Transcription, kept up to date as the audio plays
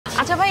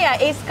আচ্ছা ভাইয়া,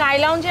 এই স্কাই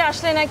লাউঞ্জে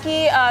আসলে নাকি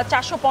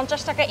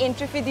 450 টাকা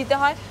এন্ট্রি ফি দিতে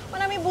হয়,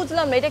 মানে আমি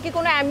বুঝলাম না এটা কি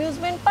কোনো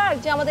অ্যামিউজমেন্ট পার্ক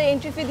যে আমাদের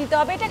এন্ট্রি ফি দিতে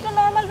হবে? এটা একটা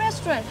নরমাল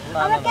রেস্টুরেন্ট,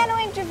 আমরা কেন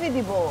এন্ট্রি ফি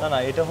দিব? না না,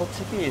 এটা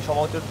হচ্ছে কি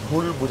সম্ভবত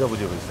ভুল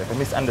বোঝাবুঝি হয়েছে, একটা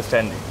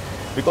মিসআন্ডারস্ট্যান্ডিং।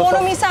 কোনো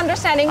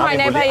মিসআন্ডারস্ট্যান্ডিং হয়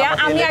না ভাইয়া,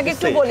 আমি আগে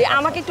একটু বলি,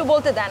 আমাকে একটু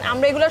বলতে দেন।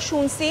 আমরা এগুলো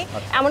শুনছি,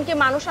 এমনকি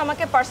মানুষ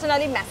আমাকে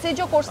পার্সোনালি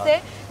মেসেজও করছে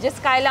যে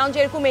স্কাই লাউঞ্জে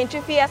এরকম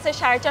এন্ট্রি ফি আছে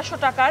 450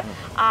 টাকার।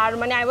 আর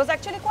মানে I was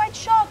actually quite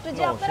shocked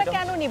যে আপনারা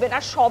কেন নেবেন,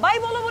 আর সবাই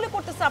বলে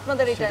করতেছে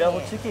আপনাদের এটা। এটা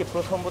হচ্ছে কি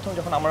প্রথম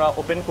যখন আমরা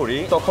ওপেন করি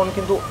তখন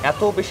কিন্তু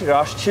এত বেশি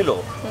রাশ ছিল,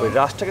 ওই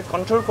রাশটাকে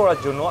কন্ট্রোল করার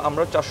জন্য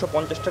আমরা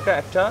 450 টাকা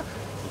একটা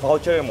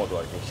ভাউচারের মতো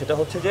আর কি, সেটা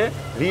হচ্ছে যে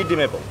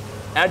রিডিমেবল,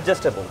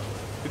 অ্যাডজাস্টেবল।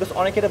 বিকজ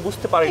অনেকে এটা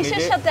বুঝতে পারেনি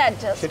যে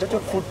সেটা হচ্ছে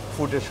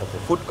ফুডের সাথে,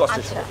 ফুড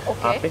কস্টের সাথে।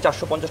 আপনি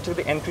 450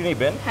 টাকা এন্ট্রি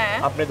নেবেন,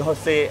 আপনি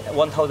ধরছে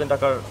 1000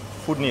 টাকার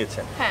ফুড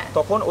নিয়েছেন,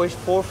 তখন ওই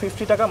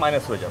 450 টাকা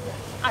মাইনাস হয়ে যাবে।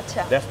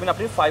 আচ্ছা, দ্যাটস মিন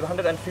আপনি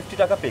 550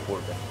 টাকা পে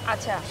করবেন।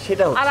 আচ্ছা,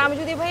 সেটা হচ্ছে। আর আমি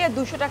যদি ভাইয়া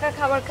 200 টাকার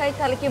খাবার খাই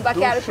তাহলে কি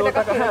বাকি 200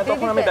 টাকা ফেরত দিতে?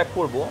 তখন আমি ব্যাক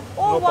করব।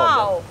 ও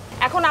ওয়াও,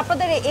 এখন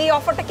আপনাদের এই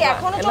অফারটা কি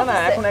এখনো চলছে? না না,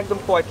 এখন একদম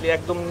কোয়াইটলি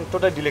একদম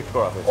টোটালি ডিলিট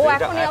করা হয়েছে।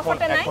 এটা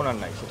এখন আর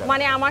নাই সেটা,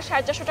 মানে আমার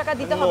 450 টাকা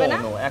দিতে হবে না?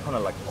 নো, এখন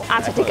আর লাগবে।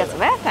 আচ্ছা ঠিক আছে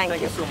ভাই, থ্যাংক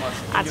ইউ সো মাচ।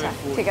 আচ্ছা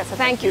ঠিক আছে,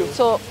 thank you.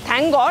 So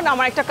thank god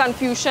আমার একটা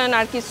কনফিউশন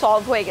আর কি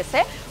সলভ হয়ে গেছে।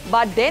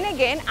 বাট দেন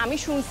এগেইন আমি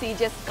শুনছি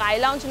যে স্কাই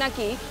লাউঞ্জ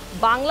নাকি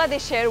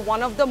বাংলাদেশের one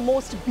of the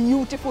most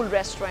beautiful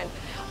restaurant.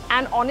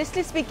 And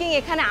honestly speaking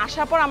এখানে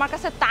আসার পর আমার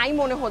কাছে তাই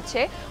মনে হচ্ছে,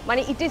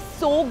 মানে ইট ইজ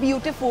সো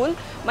বিউটিফুল,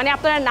 মানে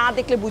আপনারা না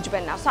দেখলে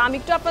বুঝবেন না। সো আমি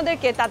একটু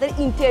আপনাদেরকে তাদের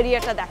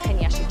ইন্টেরিয়রটা দেখাই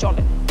নিয়ে আসি,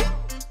 চলেন।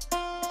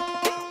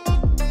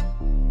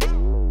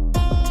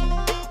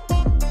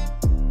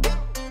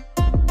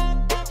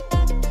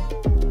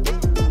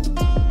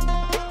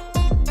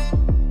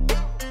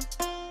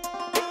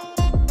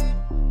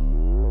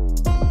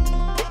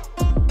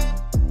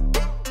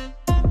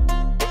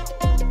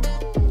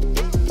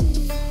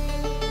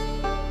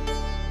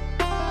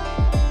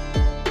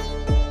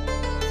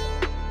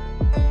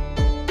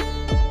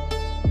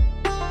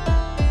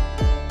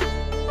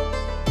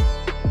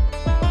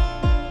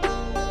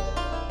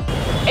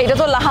 এটা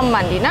তো লাহাম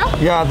মান্ডি না?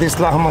 या this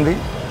लाहम Mandi,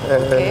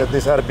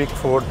 this are big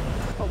food.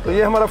 तो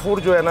ये हमारा फूड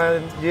जो है ना,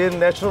 ये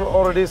नेचुरल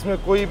ऑलरेडी, इसमें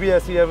कोई भी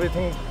ऐसी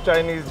एवरीथिंग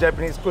चाइनीज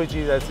जापानीज कोई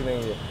चीज़ ऐसी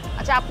नहीं है।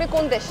 আচ্ছা, আপনি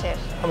কোন দেশের?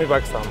 আমি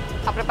পাকিস্তান।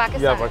 আপনি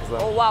পাকিস্তান?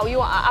 ও ওয়াও, ইউ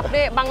আপনি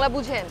বাংলা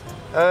বুঝেন?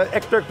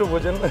 একটু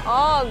বুঝেন।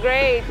 ও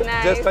great,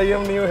 nice. Just I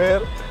am new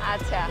here.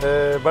 আচ্ছা,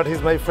 but he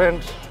is my friend.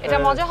 এটা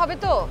মজা হবে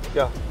তো?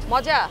 ইয়া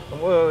মজা,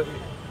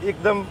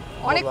 একদম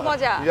অনেক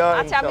মজা।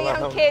 আচ্ছা, আমি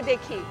এখন খেয়ে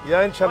দেখি। ইয়া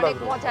ইনশাআল্লাহ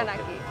অনেক মজা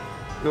নাকি?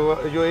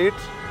 You eat.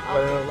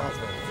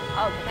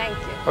 Okay, thank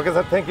you. Okay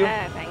sir, thank you.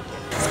 হ্যাঁ, থ্যাংক ইউ।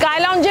 স্কাই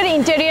লাউঞ্জের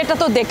ইন্টেরিয়রটা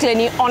তো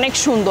দেখলেনই, অনেক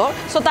সুন্দর।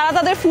 সো তারা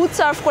তাদের ফুড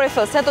সার্ভ করে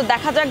ফেলছে, তো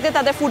দেখা যাক যে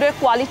তাদের ফুডের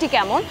কোয়ালিটি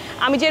কেমন।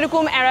 আমি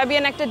যেরকম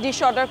অ্যারাবিয়ান একটা ডিশ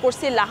অর্ডার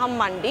করছি, লাহাম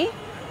মান্ডি।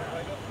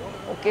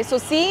 ওকে, সো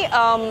সি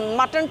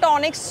মাটনটা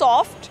অনেক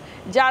সফট,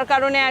 যার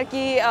কারণে আর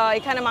কি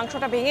এখানে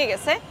মাংসটা ভেঙে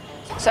গেছে।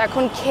 সো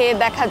এখন খেয়ে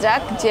দেখা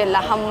যাক যে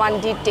লাহাম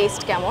মান্ডির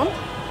টেস্ট কেমন।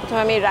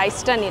 প্রথমে আমি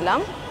রাইসটা নিলাম,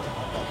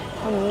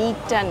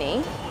 মিটটা নেই।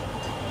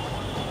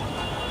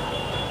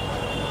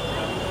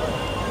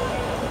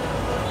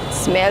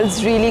 স্মেলস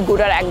রিয়েলি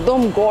গুড, আর একদম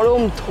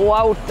গরম ধোয়া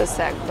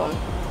উঠতেছে একদম।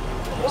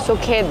 সো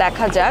খেয়ে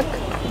দেখা যাক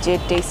যে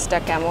টেস্টটা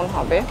কেমন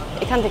হবে।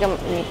 এখান থেকে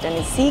মিটটা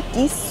নিচ্ছি,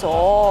 কি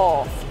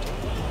সফট।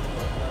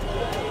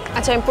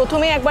 আচ্ছা, আমি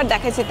প্রথমেই একবার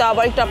দেখাইছি, তো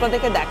আবার একটু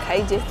আপনাদেরকে দেখাই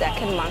যে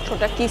দেখেন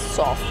মাংসটা কি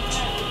সফট,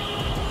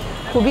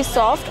 খুবই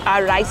সফট। আর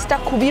রাইসটা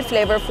খুবই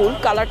ফ্লেভারফুল,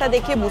 কালারটা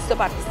দেখে বুঝতে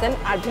পারতেছেন।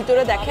 আর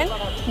ভিতরে দেখেন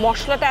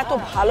মশলাটা এত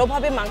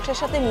ভালোভাবে মাংসের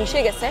সাথে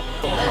মিশে গেছে।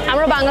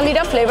 আমরা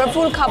বাঙালিরা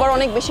ফ্লেভারফুল খাবার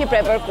অনেক বেশি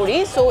প্রেফার করি।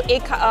 সো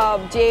এই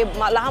যে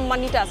লাহাম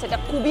মান্ডিটা আছে এটা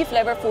খুবই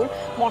ফ্লেভারফুল।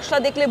 মশলা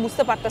দেখলে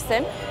বুঝতে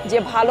পারতেছেন যে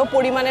ভালো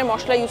পরিমাণের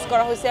মশলা ইউজ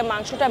করা হয়েছে,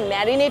 মাংসটা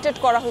ম্যারিনেটেড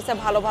করা হয়েছে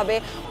ভালোভাবে।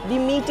 দি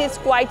meat is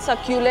quite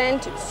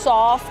সাকিউলেন্ট,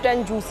 soft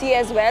and juicy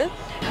as well.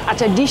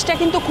 আচ্ছা, ডিশটা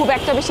কিন্তু খুব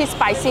একটা বেশি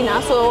স্পাইসি না।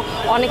 সো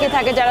অনেকে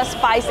থাকে যারা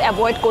স্পাইস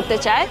অ্যাভয়েড করতে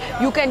চায়,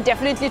 you can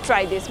definitely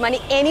try this. মানে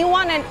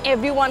anyone and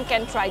everyone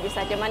can try this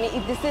item, মানে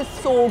দিস ইজ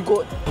সো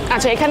গুড।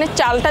 আচ্ছা, এখানে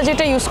চালটা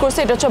যেটা ইউজ করছে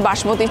এটা হচ্ছে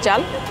বাসমতি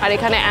চাল, আর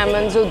এখানে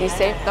অ্যামেন্সও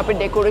দিছে। তারপরে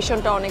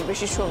ডেকোরেশনটা অনেক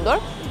বেশি সুন্দর।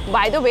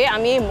 বাই দ্য ওয়ে,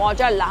 আমি এই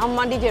মজার লাহাম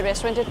মান্ডি যে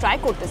রেস্টুরেন্টে ট্রাই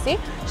করতেছি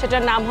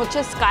সেটার নাম হচ্ছে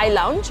স্কাই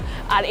লাউঞ্জ,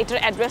 আর এটার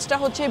অ্যাড্রেসটা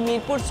হচ্ছে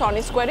মিরপুর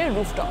সনি স্কোয়ারের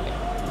রুফটপে।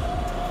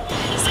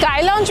 Sky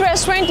Lounge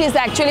restaurant is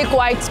actually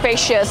quite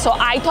spacious, so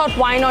I thought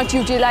why not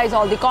utilize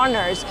all the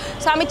corners.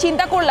 So আমি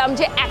চিন্তা করলাম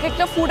যে এক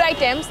একটা ফুড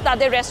আইটেমস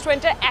তাদের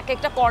রেস্টুরেন্টের এক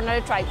একটা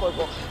কর্নারে ট্রাই করব।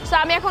 সো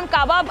আমি এখন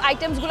কাবাব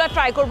আইটেমসগুলো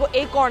ট্রাই করব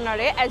এই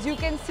কর্নারে। As you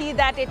can see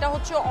that এটা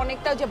হচ্ছে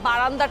অনেকটা যে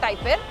বারান্দা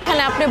টাইপের,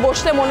 এখানে আপনি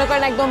বসলে মনে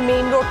করেন একদম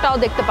মেইন রোডটাও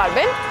দেখতে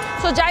পারবেন।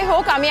 সো যাই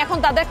হোক, আমি এখন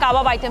তাদের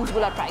কাবাব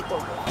আইটেমসগুলো ট্রাই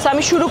করব। সো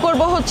আমি শুরু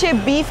করব হচ্ছে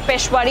বিফ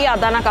পেশওয়ারি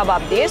আদানা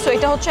কাবাব দিয়ে। সো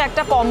এটা হচ্ছে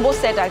একটা কম্বো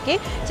সেট আর কি,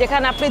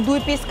 যেখানে আপনি 2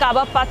 পিস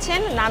কাবাব পাচ্ছেন,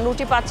 নান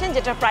রুটি পাচ্ছেন,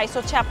 যেটার প্রাইস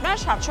হচ্ছে আপনার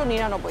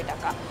 799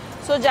 টাকা।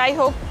 সো যাই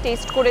হোক,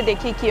 টেস্ট করে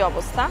দেখি কি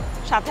অবস্থা।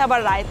 সাথে আবার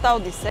রায়তাও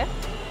দিছে।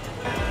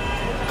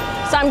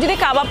 সো আমি যদি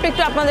কাবাবটা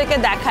একটু আপনাদেরকে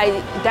দেখাই,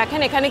 দেখেন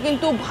এখানে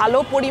কিন্তু ভালো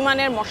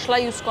পরিমাণের মশলা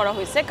ইউজ করা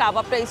হয়েছে।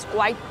 কাবাবটা ইজ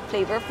কোয়াইট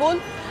ফ্লেভারফুল।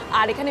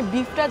 আর এখানে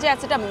বিফটা যে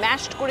আছে এটা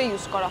ম্যাশড করে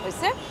ইউজ করা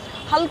হয়েছে,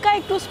 হালকা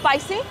একটু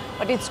spicy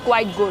but it's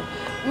quite good.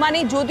 মানে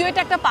যদিও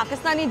এটা একটা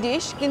পাকিস্তানি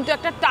ডিশ কিন্তু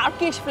একটা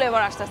টার্কিশ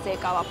ফ্লেভার আসতেছে এই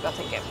কাবাবটা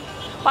থেকে।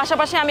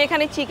 পাশাপাশি আমি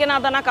এখানে চিকেন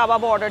আদানা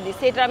কাবাবও অর্ডার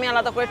দিচ্ছি, এটা আমি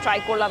আলাদা করে ট্রাই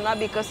করলাম না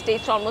বিকজ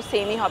টেস্ট অলমোস্ট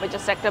সেমই হবে,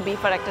 জাস্ট একটা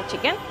বিফ আর একটা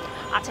চিকেন।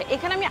 আচ্ছা,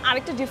 এখানে আমি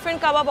আরেকটা ডিফারেন্ট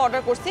কাবাব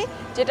অর্ডার করছি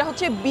যেটা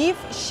হচ্ছে বিফ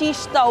শিশ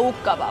তাউক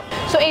কাবাব।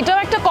 সো এটাও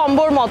একটা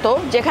কম্বোর মতো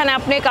যেখানে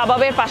আপনি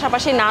কাবাবের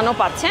পাশাপাশি নানও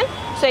পাচ্ছেন।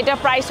 সো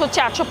এটার প্রাইস হচ্ছে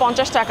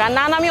 850 টাকা।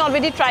 নান আমি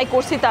অলরেডি ট্রাই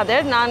করছি তাদের,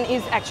 নান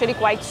is actually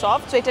quite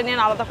soft. So এটা নিয়ে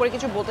আলাদা করে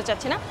কিছু বলতে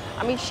চাচ্ছি না,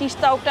 আমি শিশ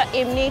তাউকটা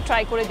এমনিই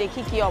ট্রাই করে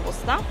দেখি কি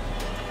অবস্থা।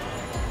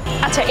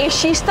 আচ্ছা, এই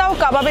শিশ তাউক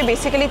কাবাবে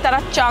বেসিক্যালি তারা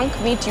চাঙ্ক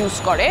মিট ইউজ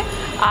করে,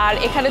 আর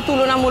এখানে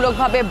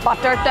তুলনামূলকভাবে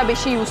বাটারটা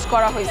বেশি ইউজ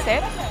করা হয়েছে,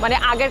 মানে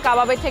আগের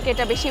কাবাবের থেকে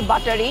এটা বেশি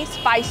বাটারি,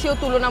 স্পাইসিও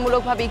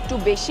তুলনামূলকভাবে একটু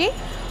বেশি,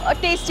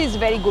 test is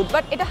very good,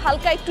 but এটা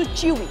হালকা একটু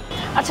চিউই।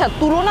 আচ্ছা,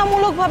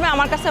 তুলনামূলকভাবে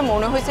আমার কাছে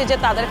মনে হয়েছে যে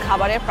তাদের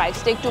খাবারের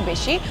প্রাইসটা একটু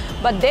বেশি,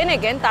 বাট দেন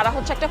এগেন তারা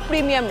হচ্ছে একটা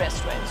প্রিমিয়াম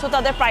রেস্টুরেন্ট, সো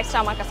তাদের প্রাইসটা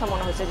আমার কাছে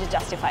মনে হয়েছে যে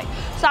জাস্টিফাই।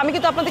 সো আমি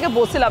কিন্তু আপনাদেরকে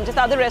বলছিলাম যে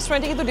তাদের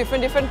রেস্টুরেন্টে কিন্তু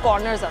ডিফারেন্ট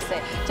কর্নার্স আছে,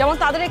 যেমন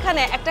তাদের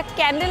এখানে একটা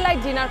ক্যান্ডেল লাইট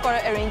ডিনার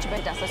করার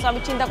অ্যারেঞ্জমেন্ট আছে। সো আমি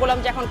চিন্তা করলাম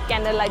যে এখন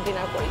ক্যান্ডেল লাইট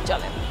ডিনার করি,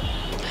 চলে।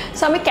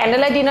 সো আমি ক্যান্ডেল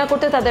লাইট ডিনার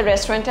করতে তাদের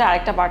রেস্টুরেন্টের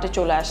আরেকটা পার্টে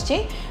চলে আসছি।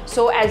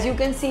 So as you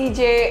can see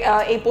যে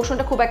এই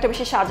পোর্শনটা খুব একটা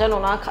বেশি সাজানো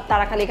না,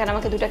 তারা খালি এখানে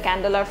আমাকে দুটো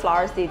ক্যান্ডেল আর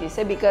ফ্লাওয়ার্স দিয়ে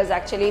দিয়েছে because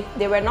actually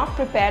they were not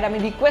prepared. আমি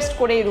রিকোয়েস্ট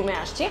করে এই রুমে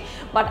আসছি,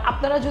 বাট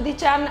আপনারা যদি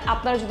চান,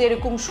 আপনারা যদি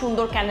এরকম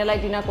সুন্দর ক্যান্ডেল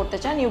লাইট ডিনার করতে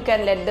চান, you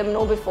can let them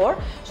no before.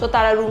 So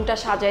তারা রুমটা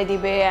সাজাই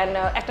দিবে, অ্যান্ড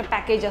একটা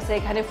প্যাকেজ আছে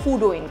এখানে,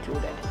 ফুডও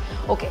ইনক্লুডেড।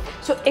 ওকে,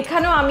 সো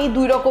এখানেও আমি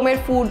 2 রকমের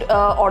ফুড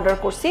অর্ডার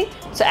করছি।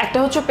 সো একটা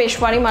হচ্ছে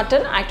পেশওয়ারি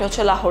মাটন, আর একটা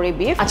হচ্ছে লাহোরি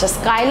বিফ। আচ্ছা,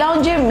 স্কাই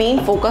লাউঞ্জের মেইন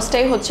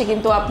ফোকাসটাই হচ্ছে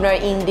কিন্তু আপনার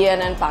Indian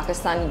and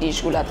Pakistani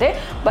ডিশগুলোতে,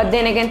 but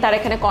then again তারা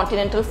এখানে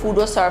কন্টিনেন্টাল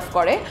ফুডও সার্ভ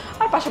করে,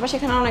 আর পাশাপাশি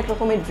এখানে অনেক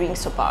রকমের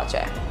ড্রিঙ্কসও পাওয়া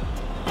যায়।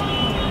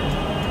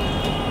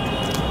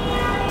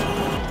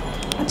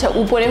 আচ্ছা,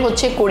 উপরে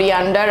হচ্ছে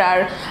কোরিয়ান্ডার আর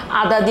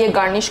আদা দিয়ে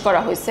গার্নিশ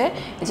করা হয়েছে।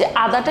 যে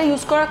আদাটা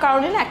ইউজ করার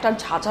কারণে না একটা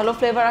ঝাঁঝালো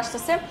ফ্লেভার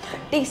আসতেছে,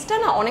 টেস্টটা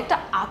না অনেকটা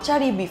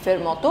আচারি বিফের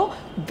মতো,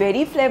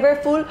 ভেরি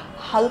ফ্লেভারফুল,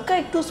 হালকা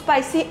একটু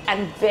spicy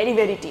and very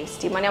very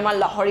tasty. মানে আমার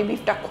লাহোরি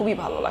বিফটা খুবই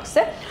ভালো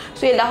লাগছে।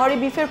 সো এই লাহোরি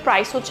বিফের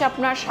প্রাইস হচ্ছে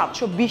আপনার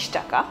 720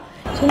 টাকা।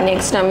 সো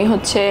নেক্সট আমি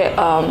হচ্ছে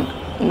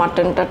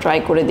মাটনটা ট্রাই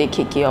করে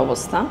দেখি কি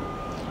অবস্থা।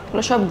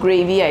 এগুলো সব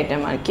গ্রেভি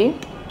আইটেম আর কি।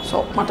 সো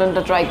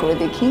মাটনটা ট্রাই করে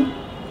দেখি।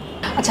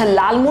 আচ্ছা,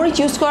 লাল মরিচ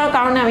ইউজ করার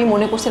কারণে আমি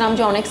মনে করছিলাম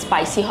যে অনেক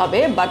স্পাইসি হবে,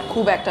 বাট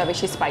খুব একটা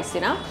বেশি স্পাইসি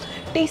না।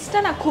 টেস্টটা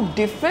না খুব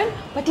different,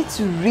 but it's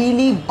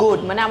really good.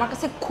 মানে আমার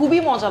কাছে খুবই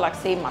মজা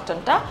লাগছে এই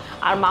মাটনটা,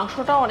 আর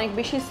মাংসটাও অনেক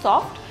বেশি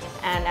soft,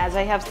 and as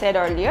I have said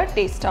earlier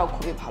টেস্টটাও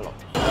খুবই ভালো।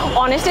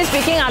 অনেস্টলি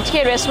স্পিকিং, আজকে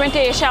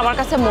রেস্টুরেন্টে এসে আমার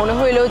কাছে মনে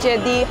হইলো যে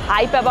দি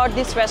hype about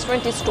this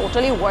restaurant is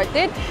totally worth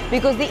it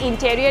because the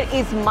interior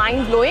is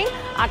mind blowing.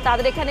 আর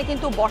তাদের এখানে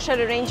কিন্তু বসার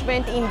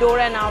অ্যারেঞ্জমেন্ট ইনডোর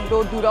অ্যান্ড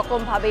আউটডোর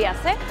দুরকমভাবেই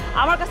আছে।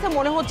 আমার কাছে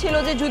মনে হচ্ছিল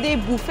যে যদি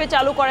বুফে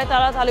চালু করে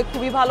তারা, তাহলে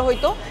খুবই ভালো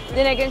হইতো।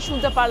 দেন এগেন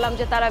শুনতে পারলাম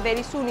যে তারা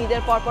ভেরি সুন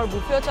ঈদের পরপর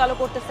বুফেও চালু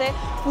করতেছে,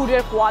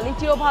 ফুডের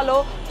কোয়ালিটিও ভালো।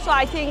 So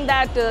I think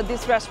that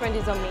this restaurant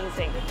is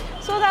amazing.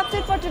 So that's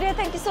it for today.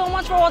 Thank you so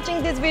much for watching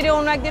this video.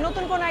 অন্য একদিন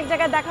নতুন কোনো এক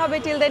জায়গায় দেখা হবে।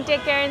 Till then,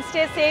 take care and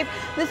stay safe.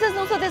 This is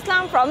Nusrat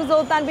Islam from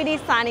Zoltan Bidi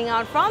signing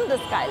out from the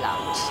Sky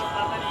Lounge.